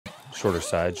shorter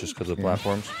sides just because of the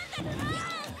platforms.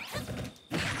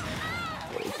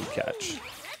 Really good catch.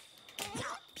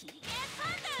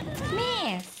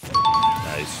 Ness.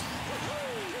 Nice.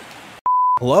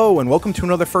 Hello and welcome to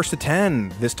another First to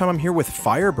 10. This time I'm here with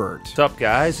Firebert. What's up,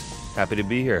 guys? Happy to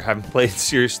be here. Haven't played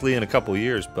seriously in a couple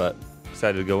years, but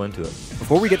excited to go into it.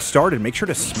 Before we get started, make sure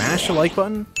to smash the like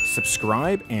button,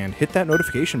 subscribe, and hit that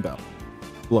notification bell.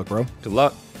 Good luck, bro. Good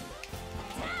luck.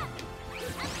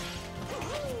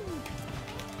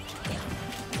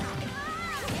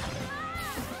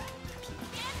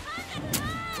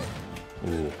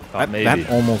 Ooh, maybe. That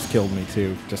almost killed me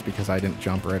too, just because I didn't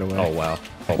jump right away. Oh, wow.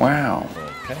 Oh, wow.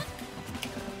 Okay.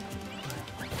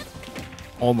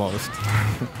 Almost.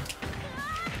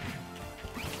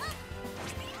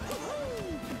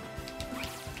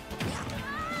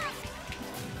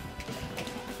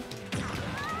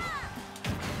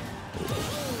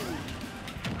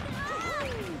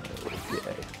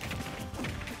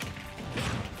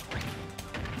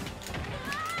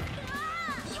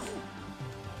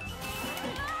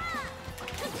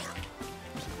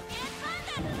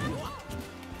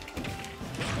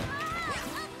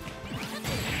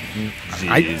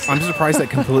 I'm surprised that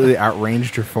completely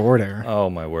outranged your forward air. Oh,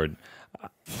 my word. I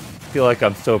feel like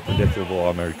I'm so predictable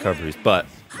on my recoveries, but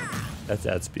that's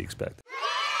to be expected.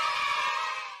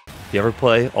 You ever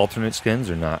play alternate skins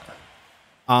or not?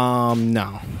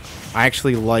 No. I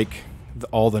actually like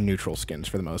all the neutral skins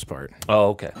for the most part. Oh,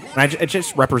 okay. And it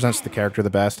just represents the character the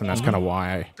best, and that's kind of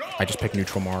why I just pick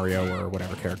neutral Mario or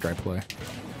whatever character I play.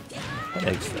 That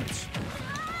makes sense.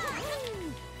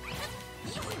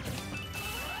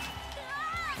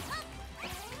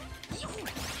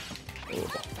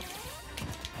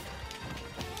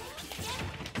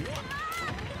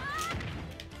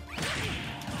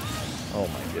 Oh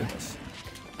my goodness.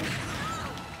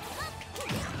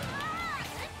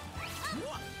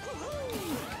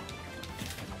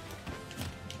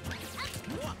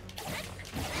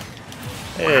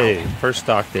 Hey, first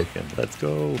stock taken. Let's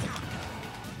go.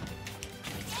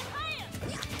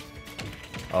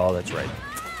 Oh, that's right.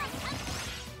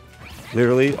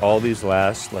 Literally, all these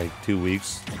last, like, 2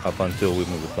 weeks, up until we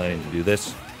moved the plane to do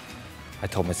this, I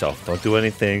told myself, don't do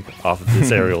anything off of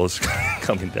this aerial is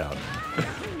coming down.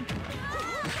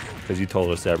 Because you told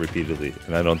us that repeatedly,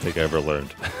 and I don't think I ever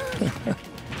learned.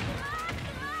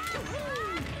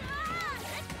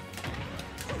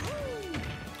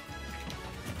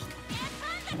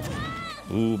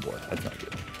 Ooh, boy, that's not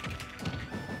good.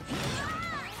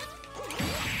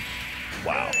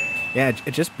 Wow. Yeah,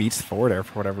 it just beats the forward air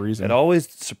for whatever reason. It always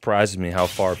surprises me how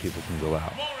far people can go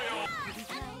out.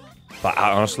 But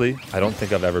honestly, I don't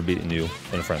think I've ever beaten you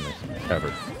in a friendly,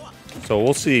 ever. So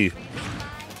we'll see.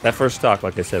 That first stock,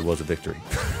 like I said, was a victory.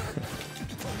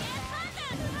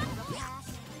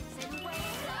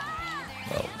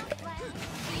 Okay.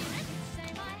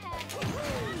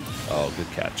 Oh, good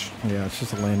catch. Yeah, it's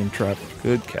just a landing trap.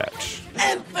 Good catch.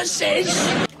 Emphasis.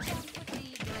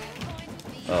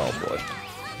 Oh, boy.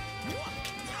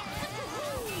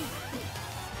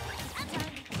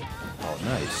 Oh,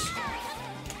 nice.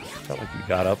 Felt like you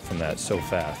got up from that so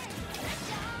fast.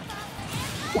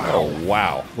 Wow. Oh,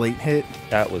 wow. Late hit.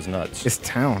 That was nuts. It's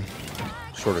town.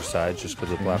 Shorter sides just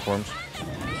because of the platforms.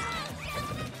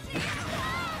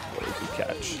 Really good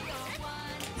catch.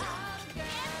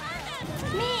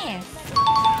 Ness.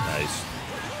 Nice.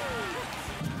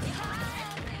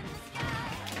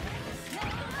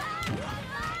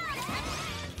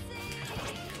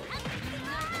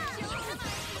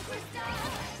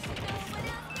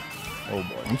 Oh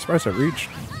boy. I'm surprised I reached.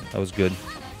 That was good.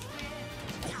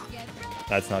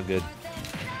 That's not good.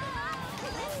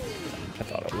 I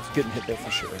thought I was getting hit there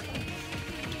for sure.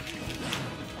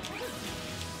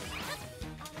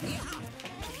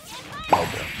 Oh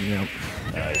boy. Yep.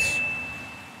 Nice.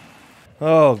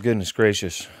 Oh, goodness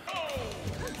gracious.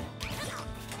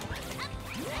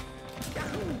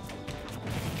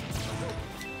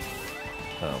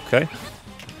 Okay.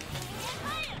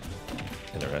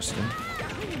 Interesting.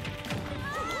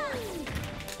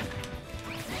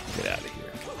 Get out of here.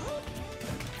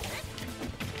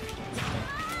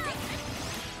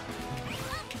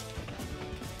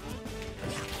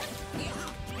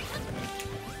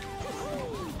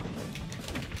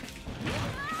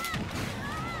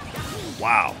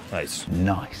 Wow. Nice.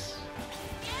 Nice.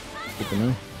 Good to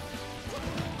know.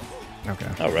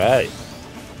 Okay. All right.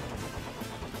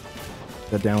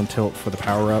 The down tilt for the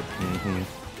power up. Mm-hmm.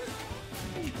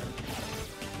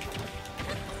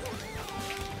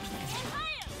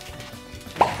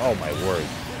 Oh my word.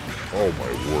 Oh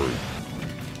my word.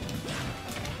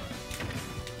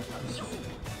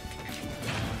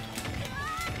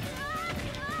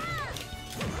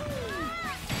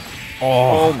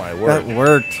 Oh my word. That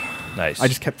worked. Nice. I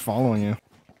just kept following you.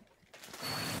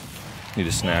 Need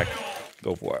a snack.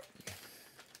 Go for it.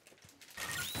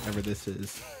 Whatever this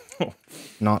is.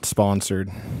 Not sponsored.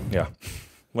 Yeah.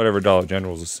 Whatever Dollar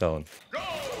General's is selling.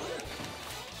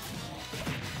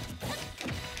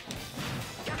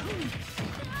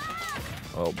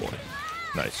 Oh boy.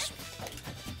 Nice.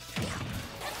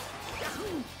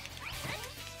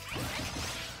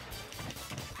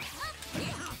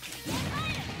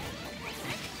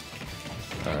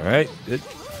 All right. Good.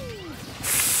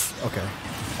 Okay.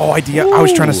 Oh, idea. I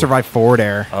was trying to survive forward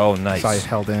air. Oh, nice. So I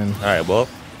held in. All right. Well,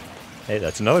 hey,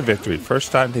 that's another victory.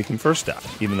 First time taking first down,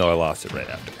 even though I lost it right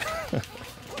after.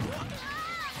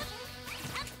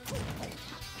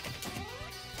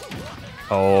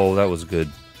 Oh, that was good.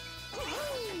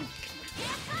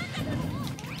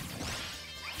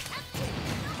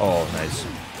 Oh, nice.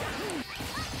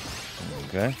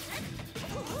 Okay.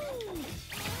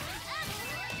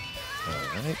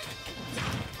 All right.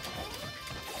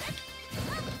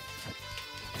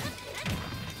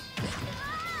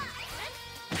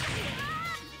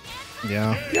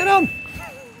 Yeah. Get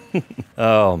him!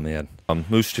 Oh, man.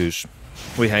 Moose Toosh.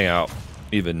 We hang out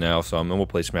even now, so we'll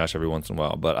play Smash every once in a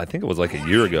while. But I think it was like a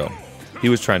year ago. He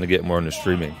was trying to get more into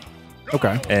streaming.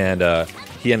 Okay. And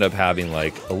he ended up having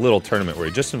like a little tournament where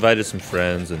he just invited some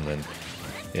friends, and then,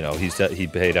 you know, he said he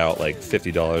paid out like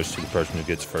 $50 to the person who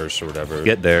gets first or whatever.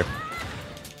 Get there.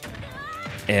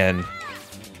 And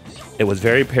it was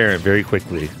very apparent very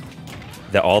quickly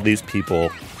that all these people,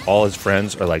 all his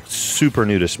friends, are like super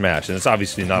new to Smash. And it's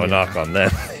obviously not a knock on them.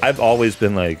 I've always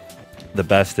been like the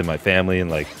best in my family and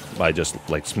like my just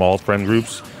like small friend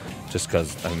groups, just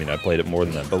because, I mean, I played it more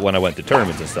than them. But when I went to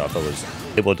tournaments and stuff, I was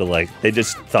able to like, they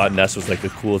just thought Ness was like the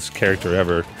coolest character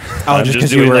ever. Oh, just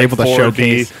because you were able to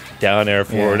showcase. Down air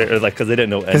forward, or like, because they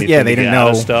didn't know anything. Yeah, they didn't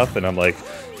know stuff. And I'm like,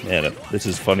 man, this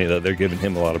is funny that they're giving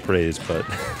him a lot of praise, but.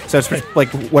 So it's like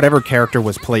whatever character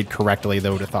was played correctly,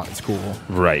 they would have thought it's cool.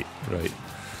 Right, right.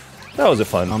 That was a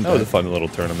fun. That was a fun little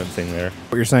tournament thing there.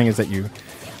 What you're saying is that you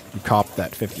copped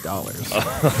that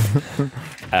 $50.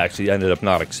 I actually ended up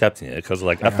not accepting it because,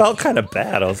 like, I felt kind of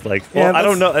bad. I was like, well, Yeah, I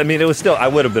don't know. I mean, it was still, I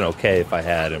would have been okay if I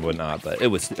had and whatnot, but it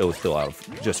was still out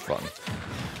of just fun.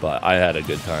 But I had a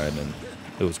good time, and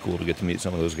it was cool to get to meet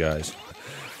some of those guys.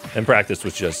 And practice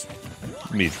was just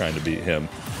me trying to beat him.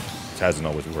 It hasn't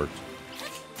always worked.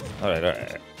 All right, all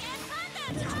right.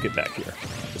 Let's get back here.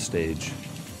 The stage.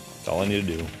 That's all I need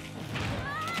to do.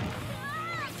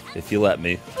 If you let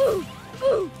me.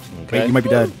 Okay. Wait, you might be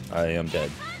dead. I am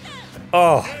dead.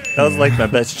 Oh, that was like my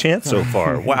best chance so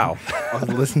far. Wow. I was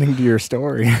listening to your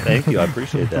story. Thank you. I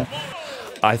appreciate that.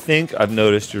 I think I've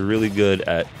noticed you're really good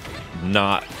at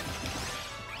not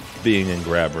being in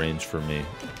grab range for me.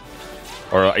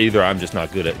 Or either I'm just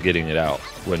not good at getting it out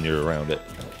when you're around it.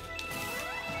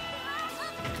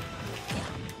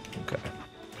 Okay.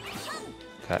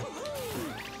 Okay.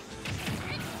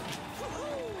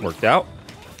 Worked out.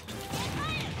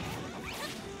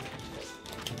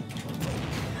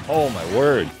 Oh my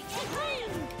word.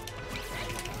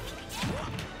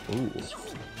 Ooh.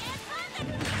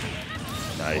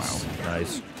 Nice. Wow.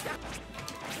 Nice.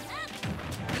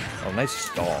 Oh, nice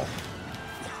stall.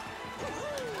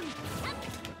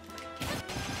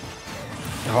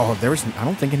 Oh, I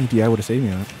don't think any DI would have saved me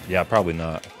that. Yeah, probably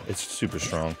not. It's super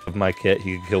strong. With my kit,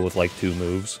 he could kill with like 2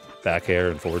 moves. Back air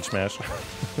and forward smash.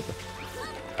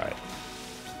 Alright.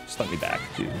 Just let me back,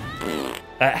 dude.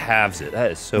 That halves it.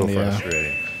 That is so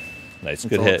frustrating. Nice.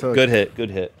 Good hit. Good hit. Good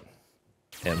hit.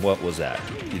 And what was that?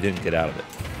 You didn't get out of it.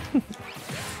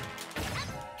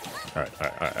 Alright,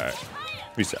 alright, alright, alright.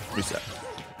 Reset, reset.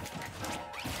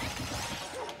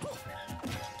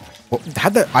 Well,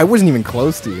 I wasn't even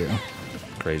close to you.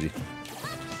 Crazy.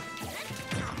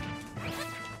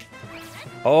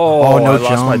 Oh, no, I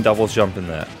lost my double jump in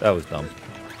that. That was dumb.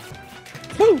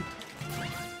 Woo!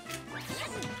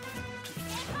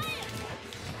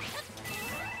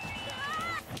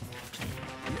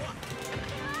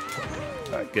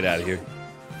 Alright, get out of here.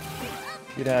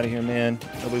 Get out of here, man.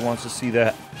 Nobody wants to see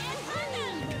that.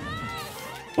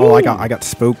 Oh, I got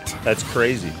spooked. That's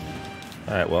crazy.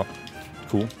 Alright, well,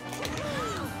 cool.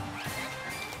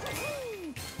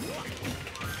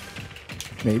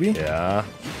 Maybe? Yeah.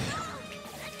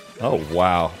 Oh,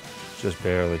 wow. Just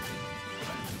barely.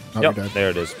 Oh, yep,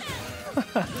 there it is.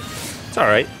 It's all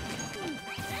right.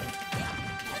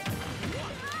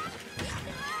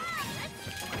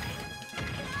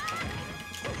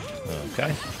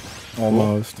 Okay.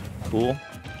 Almost. Cool.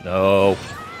 No. All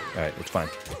right, it's fine.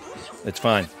 It's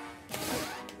fine.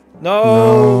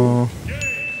 No.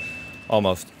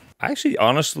 Almost. Actually,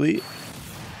 honestly,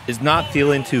 is not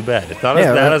feeling too bad. It's not as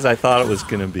bad as I thought it was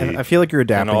going to be. I feel like you're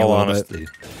adapting in all a little honesty. bit.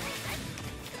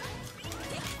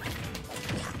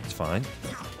 It's fine.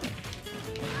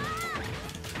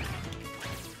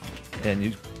 And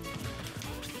you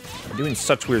are doing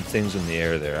such weird things in the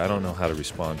air there. I don't know how to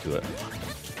respond to it.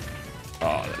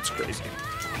 Oh, that's crazy.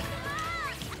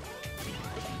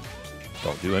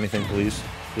 Don't do anything, please.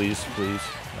 Please, please.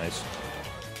 Nice.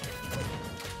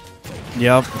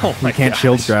 Yep. Oh my You can't gosh.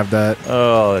 shield grab that.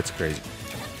 Oh, that's crazy.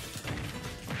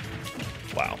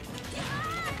 Wow.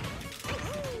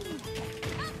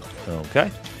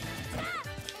 Okay.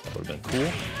 That would have been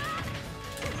cool.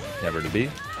 Never to be.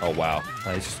 Oh, wow.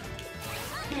 Nice.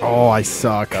 Oh, I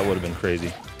suck. That would have been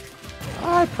crazy.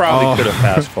 I probably could have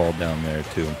fast fall down there,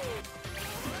 too.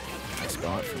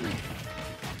 Spot for me.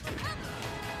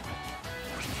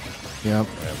 Yep.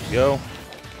 There we go.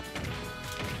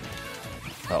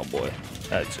 Oh, boy.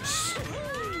 That's just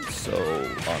so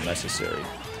unnecessary.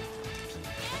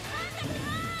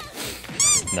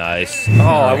 Nice. Oh,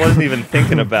 I wasn't even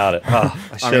thinking about it. Oh,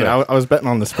 I should have. I was betting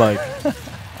on the spike.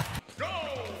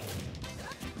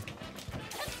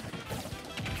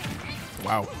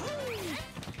 Wow.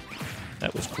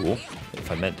 That was cool, if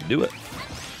I meant to do it.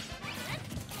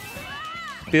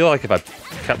 I feel like if I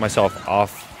kept myself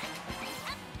off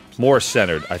more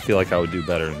centered, I feel like I would do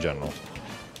better in general.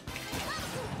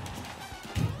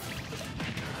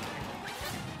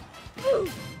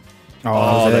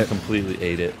 Oh, that that completely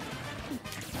ate it.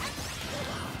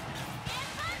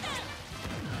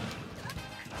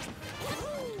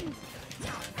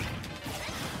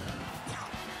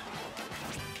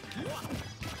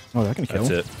 Oh, that can kill.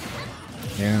 That's it.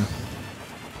 Yeah.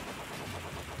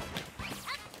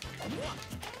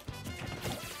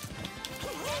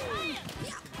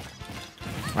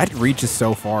 I'd reach this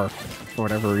so far for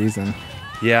whatever reason.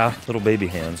 Yeah, little baby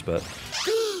hands, but...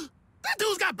 That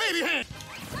dude's got baby hands.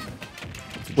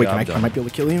 Wait, I might be able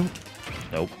to kill you?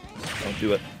 Nope. Don't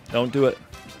do it. Don't do it.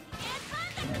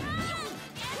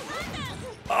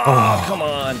 Oh, come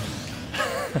on.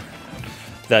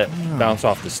 That bounce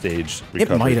off the stage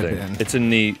recovery might have thing. been. It's a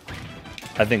neat...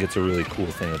 I think it's a really cool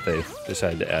thing that they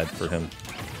decided to add for him.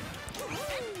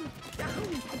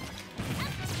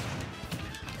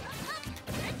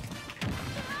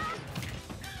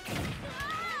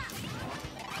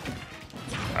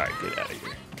 Alright, get out of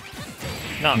here.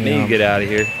 Not me, get out of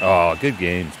here. Oh, good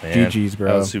games, man. GG's,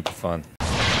 bro. That was super fun.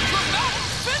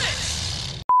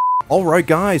 Alright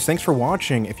guys, thanks for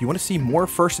watching. If you want to see more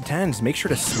First to Tens, make sure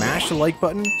to smash the like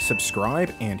button,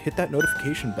 subscribe, and hit that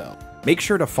notification bell. Make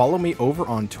sure to follow me over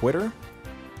on Twitter.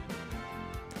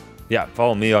 Yeah,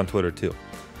 follow me on Twitter too.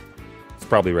 It's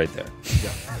probably right there.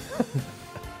 Yeah.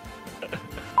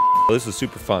 Well, this was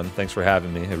super fun. Thanks for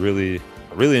having me. I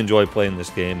really enjoy playing this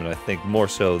game, and I think more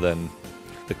so than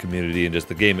the community and just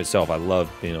the game itself. I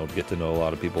love being able to get to know a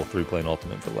lot of people through playing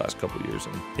Ultimate for the last couple of years.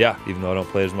 And yeah, even though I don't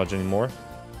play as much anymore,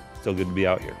 still good to be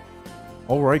out here.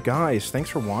 Alright guys, thanks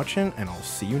for watching, and I'll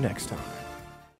see you next time.